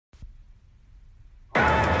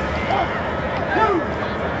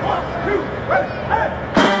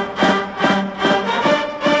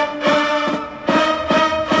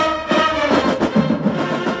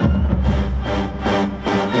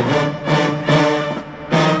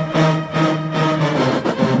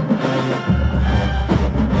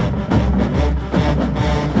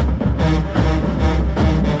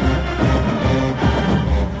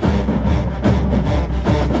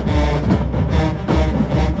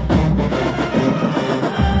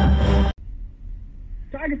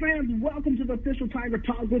Tiger fans, welcome to the official Tiger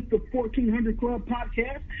Talk with the 1400 Club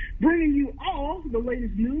podcast, bringing you all the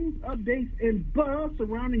latest news, updates, and buzz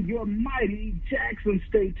surrounding your mighty Jackson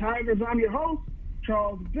State Tigers. I'm your host,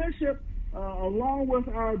 Charles Bishop, along with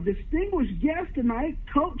our distinguished guest tonight,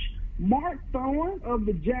 Coach Mark Thorne of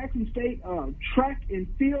the Jackson State track and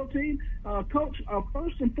field team. Coach,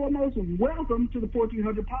 first and foremost, welcome to the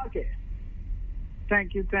 1400 podcast.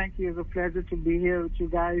 Thank you. It's a pleasure to be here with you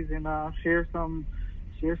guys and share some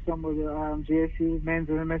of the JSU men's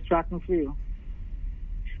and women's track and field.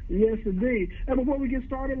 Yes, indeed. And before we get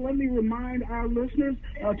started, let me remind our listeners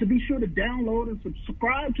to be sure to download and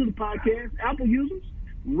subscribe to the podcast. Apple users,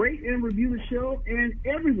 rate and review the show, and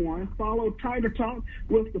everyone follow Tiger Talk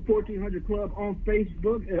with the 1400 Club on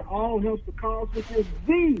Facebook. It all helps the cause, which is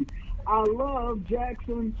the I love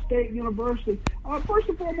Jackson State University. First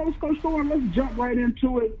and foremost, Coach Thorne, let's jump right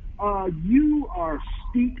into it. You are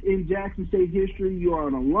steeped in Jackson State history. You are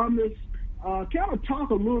an alumnus. Kind of talk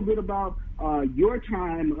a little bit about your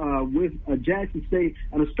time with Jackson State,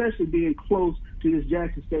 and especially being close to this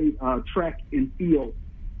Jackson State track and field.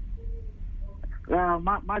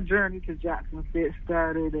 My journey to Jackson State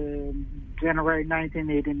started in January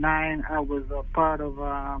 1989. I was a part of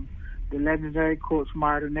the legendary Coach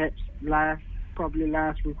Martinet's last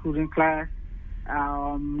recruiting class.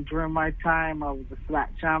 During my time, I was a flat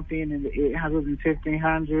champion in the 800 and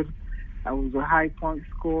 1500. I was a high point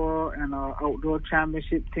scorer and an outdoor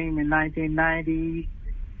championship team in 1990,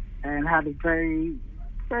 and had a very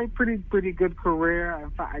pretty good career.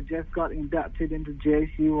 In fact, I just got inducted into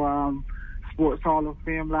JSU Sports Hall of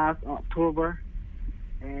Fame last October.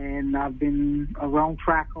 And I've been around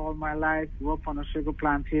track all my life. Grew up on a sugar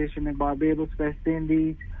plantation in Barbados, West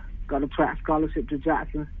Indies. Got a track scholarship to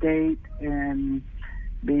Jackson State, and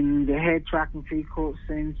been the head track and field coach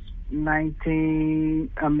since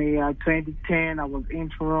 2010. I was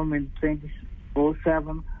interim in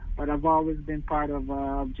 2007, but I've always been part of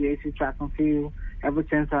JSU track and field ever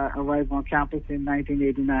since I arrived on campus in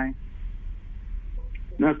 1989.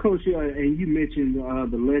 Now, Coach, and you mentioned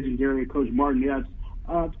the legendary Coach Martinet.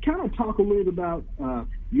 Kind of talk a little bit about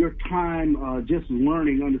your time just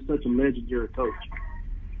learning under such a legendary coach.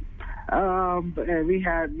 We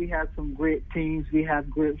had some great teams. We had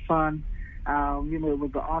great fun. It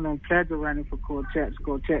was an honor and pleasure running for Coach Epps.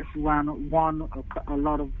 Coach Epps won a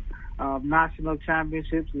lot of national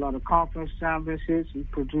championships, a lot of conference championships. We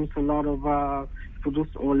produced a lot of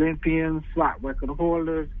Olympians, flat record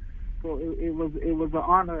holders. So it was an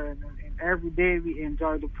honor, and every day we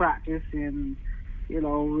enjoyed the practice. And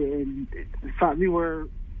in fact,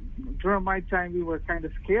 during my time, we were kind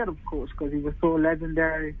of scared of Coach because he was so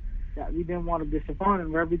legendary that we didn't want to disappoint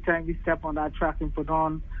him. Every time we step on that track and put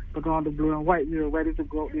on the blue and white, we were ready to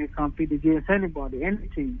go out there and compete against anybody, any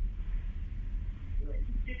team.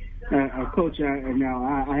 Coach,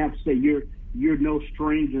 now I have to say you're no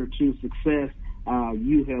stranger to success.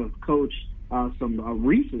 You have coached some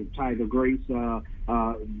recent Tiger greats.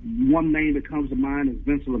 One name that comes to mind is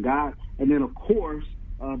Vincent Lagat, and then of course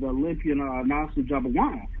the Olympian Nasu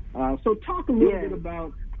Jabawana. So talk a little bit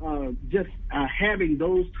about just having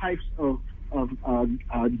those types of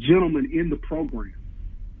gentlemen in the program.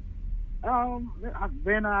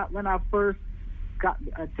 When I first got,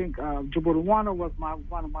 I think Jabawana was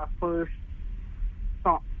one of my first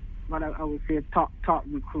top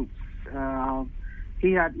recruits.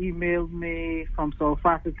 He had emailed me from South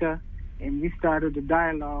Africa, and we started the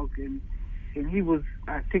dialogue. And he was,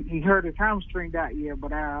 I think he hurt his hamstring that year,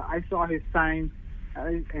 but I saw his signs,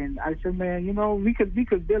 and I said, man, we could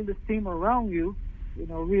build this team around you.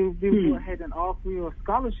 We'll go ahead and offer you a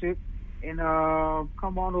scholarship, and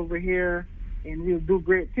come on over here, and we'll do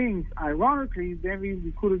great things. Ironically, then we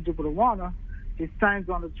recruited Jabawana. His times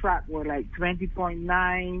on the track were like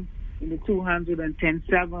 20.9 in the 200 and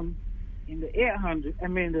 10.7 in the 800.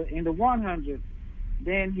 In the 100.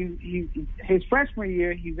 Then his freshman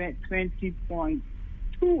year he went 20.2,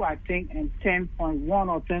 I think, and 10.1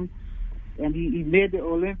 or 10, and he made the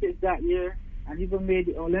Olympics that year, and even made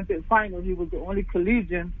the Olympic final. He was the only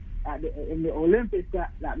collegian in the Olympics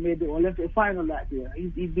that made the Olympic final that year.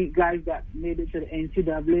 He beat guys that made it to the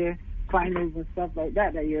NCAA finals and stuff like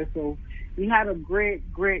that year. So he had a great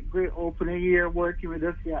opening year working with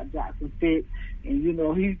us here at Jackson State, and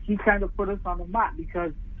he kind of put us on the map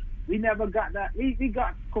because we never got that. We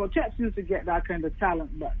got Cortez used to get that kind of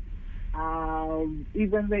talent, but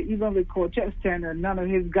even with Cortez tenure, none of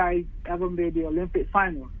his guys ever made the Olympic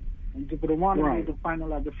final, and the one made the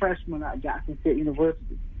final as a freshman at Jackson State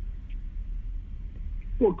University.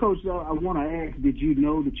 Well, Coach, I want to ask, did you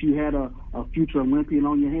know that you had a future Olympian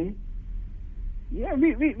on your hands? Yeah,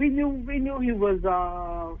 we knew he was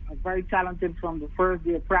very talented from the first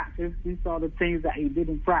day of practice. We saw the things that he did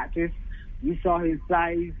in practice. We saw his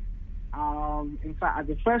size. In fact, as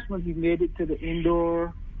a freshman, he made it to the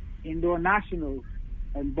indoor nationals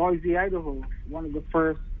in Boise, Idaho. One of the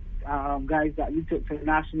first guys that we took to the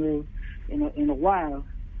nationals in a while.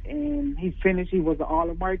 And he finished. He was an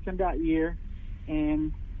All-American that year.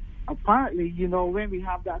 And apparently, when we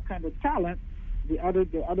have that kind of talent, the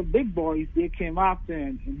other big boys, they came after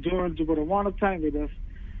him. And during the Wana time with us,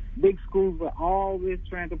 big schools were always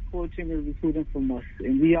trying to poach him and recruit him from us.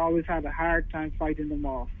 And we always had a hard time fighting them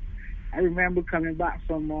off. I remember coming back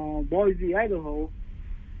from Boise, Idaho.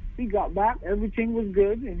 We got back, everything was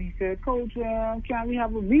good, and he said, "Coach, can we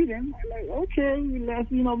have a meeting?" I'm like, "Okay,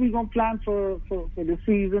 we're gonna plan for the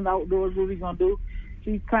season outdoors. What we gonna do?"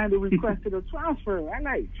 He kind of requested a transfer. I'm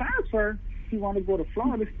like, "Transfer? He want to go to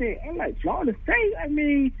Florida State?" I'm like, "Florida State? I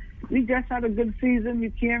mean, we just had a good season.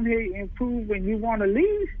 You came here, you improved, and you want to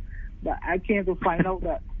leave?" But I came to find out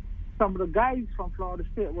that some of the guys from Florida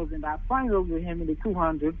State was in that final with him in the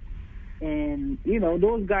 200. And,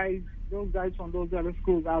 those guys from those other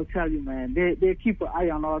schools, I'll tell you, man, they keep an eye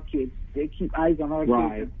on our kids. They keep eyes on our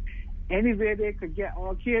kids. Anywhere they could get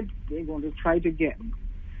our kids, they're going to try to get them.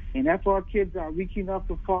 And if our kids are weak enough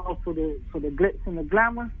to fall for the glitz and the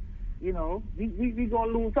glamour, we going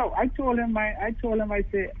to lose out. I told him, I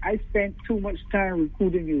said, I spent too much time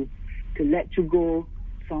recruiting you to let you go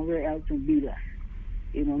somewhere else and be less.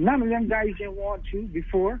 None of them guys didn't want you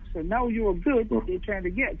before, so now you're good, they're trying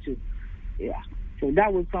to get you. Yeah. So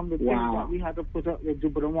that was some of the things that we had to put up with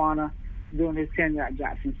Jubarawana during his tenure at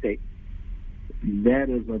Jackson State. That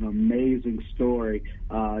is an amazing story,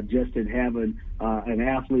 just in having an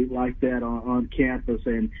athlete like that on campus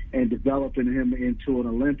and developing him into an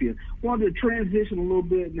Olympian. Wanted to transition a little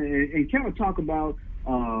bit and kind of talk about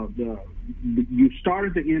you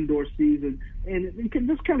started the indoor season, and can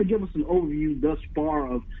just kind of give us an overview thus far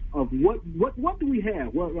of what do we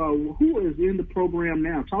have? Who is in the program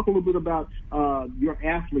now? Talk a little bit about your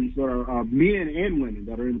athletes that are men and women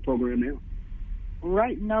that are in the program now.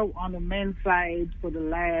 Right now, on the men's side, for the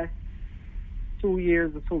last 2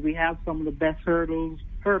 years or so, we have some of the best hurdlers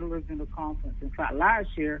in the conference. In fact,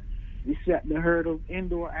 last year, we set the hurdles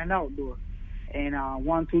indoor and outdoor. And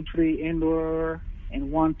 1, 2, 3 indoor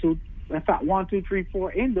and 1, 2, 3,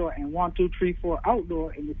 4 indoor and 1, 2, 3, 4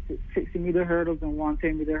 outdoor in the 60-meter hurdles and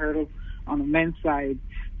 110-meter hurdles on the men's side.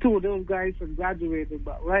 2 of those guys have graduated,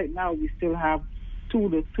 but right now we still have two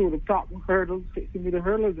of the top hurdles, 60-meter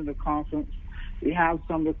hurdlers in the conference. We have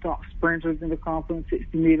some of the top sprinters in the conference,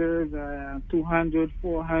 60 meters, 200,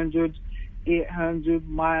 400, 800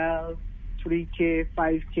 miles, 3K,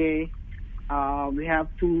 5K. We have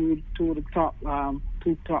two of the top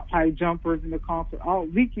high jumpers in the conference. All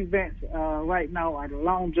week events right now are the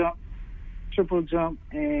long jump, triple jump,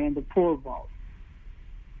 and the pole vault.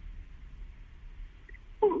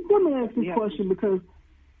 Let me ask this question because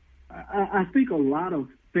I think a lot of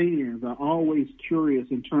fans are always curious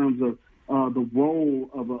in terms of the role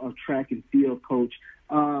of a track and field coach.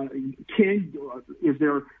 Is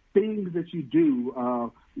there things that you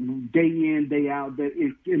do day in, day out that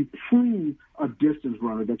improve a distance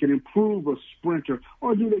runner, that can improve a sprinter,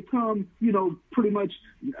 or do they come, pretty much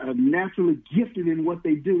naturally gifted in what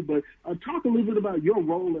they do? But talk a little bit about your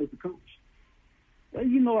role as a coach.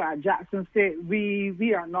 Well, at Jackson State,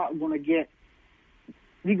 we are not going to get.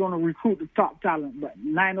 We're going to recruit the top talent, but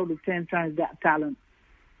 9 out of 10 times that talent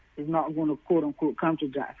is not going to quote unquote come to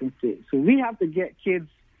Jackson State. So we have to get kids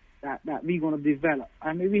that we're going to develop.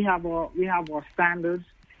 I mean, we have our standards,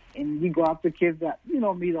 and we go after kids that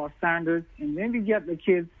meet our standards, and then we get the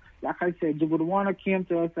kids. Like I said, Jubarawana came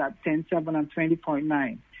to us at 10.7 and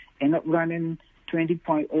 20.9, end up running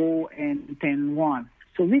 20.0 and 10.1.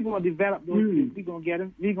 So we're going to develop those kids. We're going to get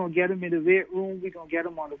them. We're going to get them in the weight room. We're going to get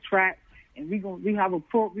them on the track, and we have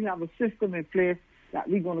a system in place that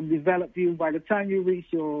we're going to develop you. By the time you reach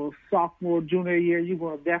your sophomore, junior year, you're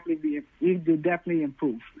going to definitely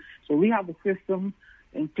improve. So we have a system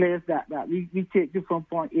in place that we take you from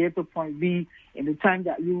point A to point B. And the time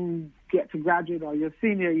that you get to graduate or your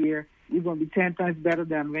senior year, you're going to be 10 times better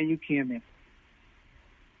than when you came in.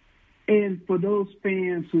 And for those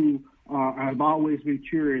fans who I've always been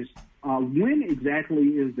curious, when exactly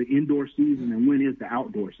is the indoor season and when is the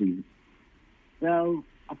outdoor season? Well,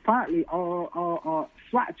 apparently our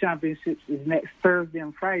SWAC championships is next Thursday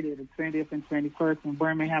and Friday, the 20th and 21st in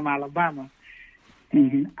Birmingham, Alabama.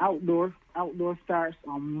 And outdoor starts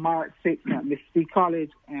on March 6th at Mississippi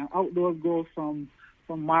College, and outdoor goes from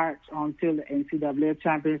March until the NCAA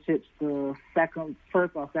championships, the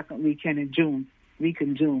first or second weekend in June.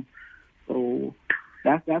 So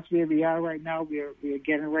that's where we are right now. We're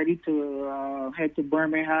getting ready to head to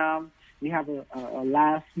Birmingham. We have a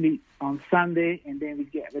last meet on Sunday, and then we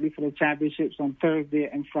get ready for the championships on Thursday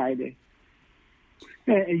and Friday.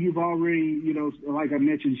 And you've already, like I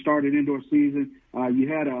mentioned, started indoor season. You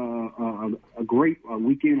had a great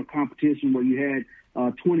weekend of competition where you had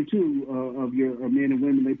 22 of your men and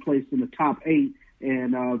women. They placed in the top 8,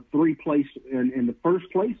 and 3 placed in the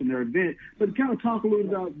first place in their event. But kind of talk a little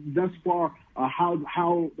about thus far how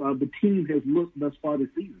the team has looked thus far this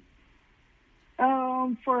season.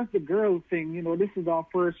 First, the girls thing. This is our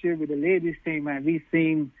first year with the ladies team, and we've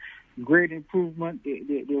seen great improvement.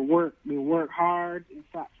 They work hard. In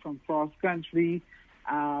fact, from cross country,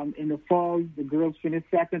 in the fall, the girls finished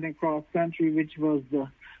second in cross country, which was the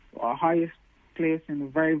highest place in a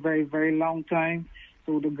very, very, very long time.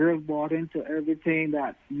 So the girls bought into everything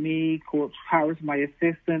that me, Coach Harris, my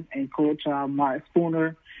assistant, and Coach Mark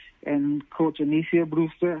Spooner, and Coach Anicia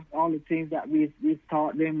Brewster, all the things that we've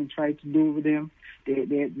taught them and tried to do with them.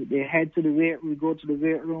 They head to the weight. We go to the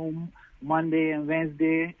weight room Monday and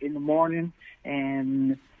Wednesday in the morning,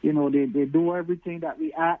 and they do everything that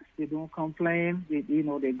we ask. They don't complain. They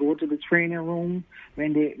go to the training room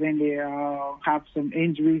when they have some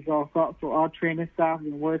injuries or thoughts. So our training staff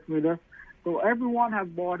been working with us. So everyone has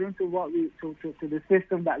bought into what to the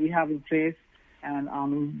system that we have in place. And on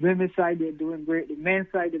the women's side, they're doing great. The men's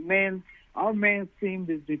side, our men's team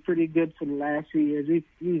has been pretty good for the last few years.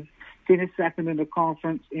 We've finished second in the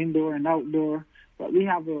conference, indoor and outdoor. But we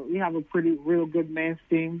have a pretty real good men's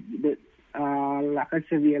team. That, like I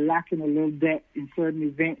said, we are lacking a little depth in certain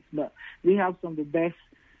events, but we have some of the best,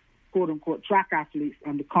 quote unquote, track athletes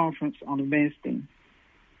on the conference on the men's team.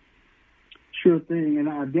 Sure thing, and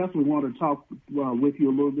I definitely want to talk with you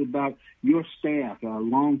a little bit about your staff.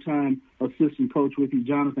 Longtime assistant coach with you,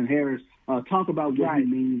 Jonathan Harris. Talk about what he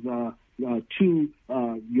means to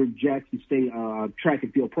your Jackson State track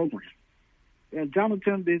and field program. Yeah,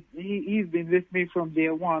 Jonathan, he's been with me from day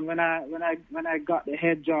one. When I got the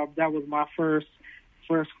head job, that was my first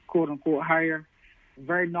quote unquote hire.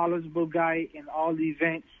 Very knowledgeable guy in all the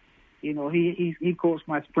events. He coached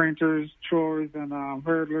my sprinters, throwers, and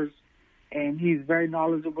hurdlers. And he's very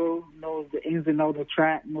knowledgeable, knows the ins and outs of the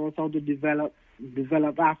track, knows how to develop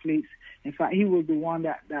athletes. In fact, he was the one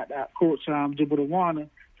that coached Jupiter Warner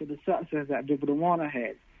to the success that Jupiter Warner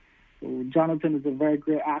had. So Jonathan is a very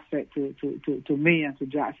great asset to me and to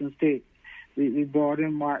Jackson State. We brought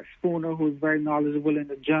in Mark Spooner, who's very knowledgeable in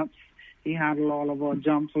the jumps. He handled all of our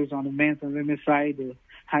jumpers on the men's and women's side, the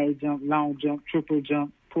high jump, long jump, triple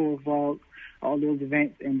jump, pole vault, all those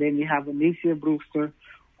events. And then we have Anicia Brewster,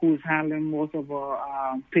 who's handling most of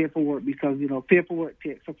our paperwork because, paperwork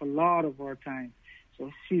takes up a lot of our time. So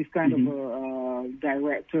she's kind of a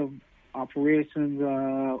director of operations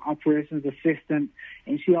assistant,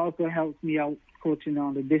 and she also helps me out coaching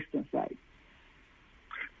on the distance side.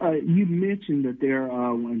 You mentioned that there,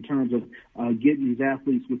 in terms of getting these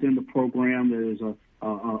athletes within the program, there's a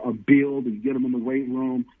build, you get them in the weight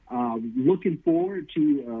room. Looking forward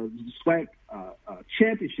to SWAC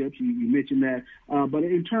championships, you mentioned that. But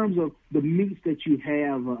in terms of the meets that you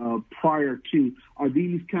have prior to, are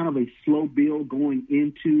these kind of a slow build going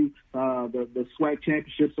into the SWAC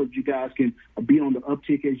championships so that you guys can be on the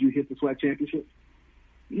uptick as you hit the SWAC championships?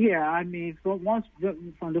 Yeah, I mean, from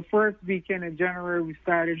the first weekend in January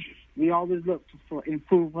we always look for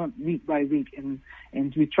improvement week by week, and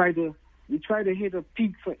we try to hit a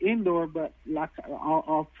peak for indoor, but like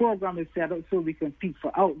our program is set up so we can peak for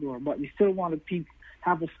outdoor, but we still want to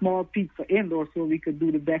have a small peak for indoor so we could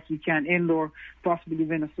do the best we can indoor, possibly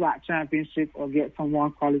win a SWAC championship or get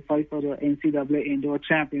someone qualified for the NCAA indoor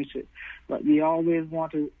championship. But we always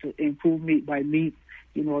want to improve meet by meet.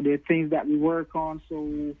 There are things that we work on.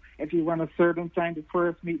 So if you run a certain time the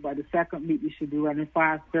first meet, by the second meet, you should be running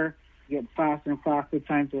faster, get faster and faster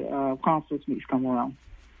time to conference meets come around.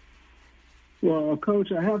 Well,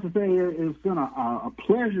 Coach, I have to say it's been a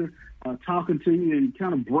pleasure talking to you and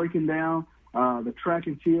kind of breaking down the track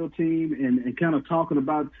and field team and kind of talking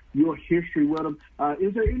about your history with them.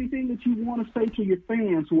 Is there anything that you want to say to your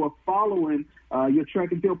fans who are following your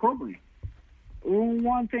track and field program?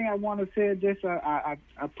 One thing I want to say, just I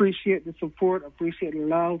appreciate the support, appreciate the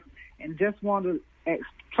love, and just want to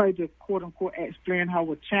try to quote unquote explain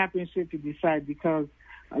how a championship is decided, because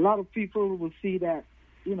a lot of people will see that,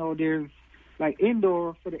 you know, there's like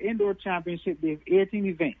for the indoor championship, there's 18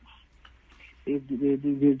 events. There's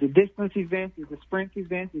the distance events, there's the sprint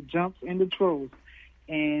events, the jumps, and the throws.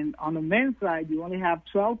 And on the men's side, you only have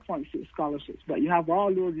 12.6 scholarships, but you have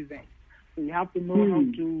all those events. So you have to know how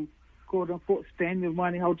to, quote unquote, spend your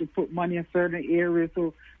money, how to put money in certain areas.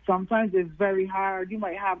 So sometimes it's very hard. You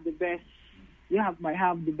might have the best, might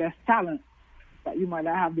have the best talent, but you might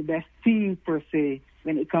not have the best team per se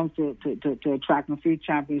when it comes to a track and field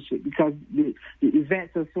championship, because the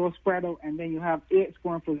events are so spread out, and then you have 8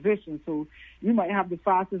 scoring positions. So you might have the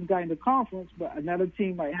fastest guy in the conference, but another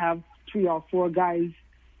team might have 3 or 4 guys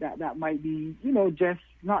that might be, you know, just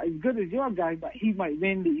not as good as your guy, but he might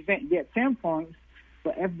win the event, get 10 points.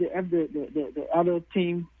 But if the other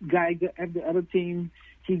team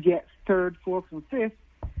he gets 3rd, 4th, and 5th,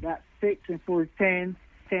 that's 6 and 4 is 10.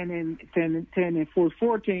 10 and 4 is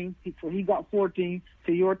 14, so he got 14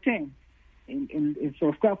 to your 10, and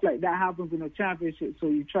so stuff like that happens in a championship. So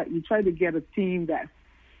you try to get a team that's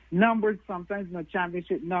numbers. Sometimes in a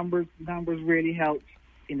championship, numbers really help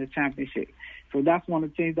in the championship. So that's one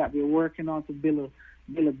of the things that we're working on, to build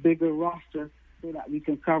a bigger roster so that we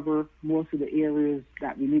can cover most of the areas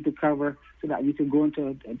that we need to cover, so that we can go into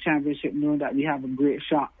a championship knowing that we have a great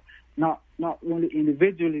shot, not only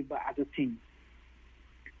individually but as a team.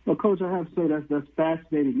 Well, Coach, I have to say that's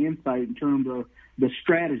fascinating insight in terms of the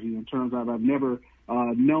strategy, in terms of I've never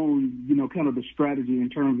known, you know, kind of the strategy in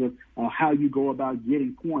terms of how you go about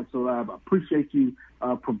getting points. So I appreciate you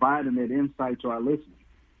providing that insight to our listeners.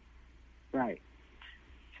 Right.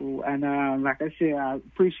 So, and like I said, I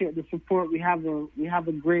appreciate the support. We have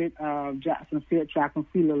a great Jackson Field track and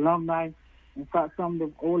field alumni. In fact, some of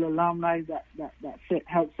the old alumni that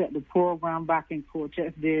helped set the program back in Coach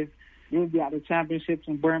S days, they'll be at the championships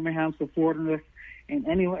in Birmingham supporting us. And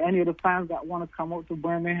any of the fans that want to come out to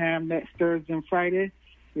Birmingham next Thursday and Friday,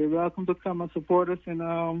 you're welcome to come and support us.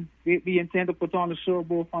 And we intend to put on a show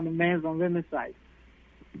both on the men's and women's side.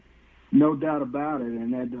 No doubt about it.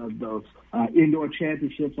 And that those indoor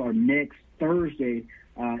championships are next Thursday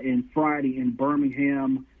and Friday in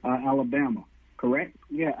Birmingham, Alabama. Correct?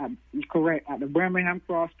 Yeah, correct. At the Birmingham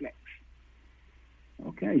Crossplex.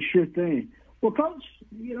 Okay, sure thing. Well, Coach,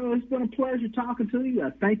 you know, it's been a pleasure talking to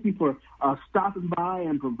you. Thank you for stopping by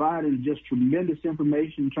and providing just tremendous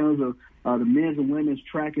information in terms of the men's and women's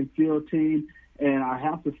track and field team. And I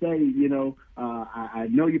have to say, you know, I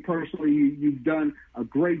know you personally. You've done a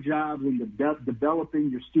great job in developing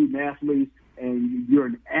your student athletes, and you're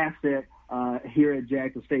an asset here at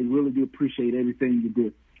Jackson State. Really do appreciate everything you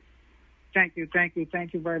do. Thank you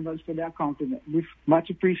very much for that compliment. We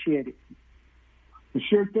much appreciate it.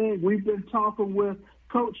 Sure thing. We've been talking with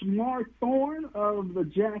Coach Mark Thorne of the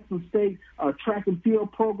Jackson State track and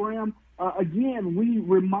field program. Again, we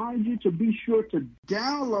remind you to be sure to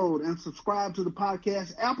download and subscribe to the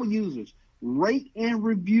podcast. Apple users, rate and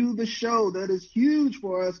review the show. That is huge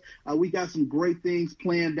for us. We got some great things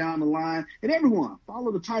planned down the line. And everyone,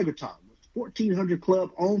 follow the Tiger Talk 1400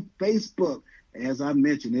 Club on Facebook. As I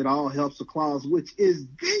mentioned, it all helps the cause, which is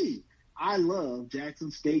the I love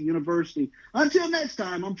Jackson State University. Until next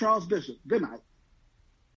time, I'm Charles Bishop. Good night.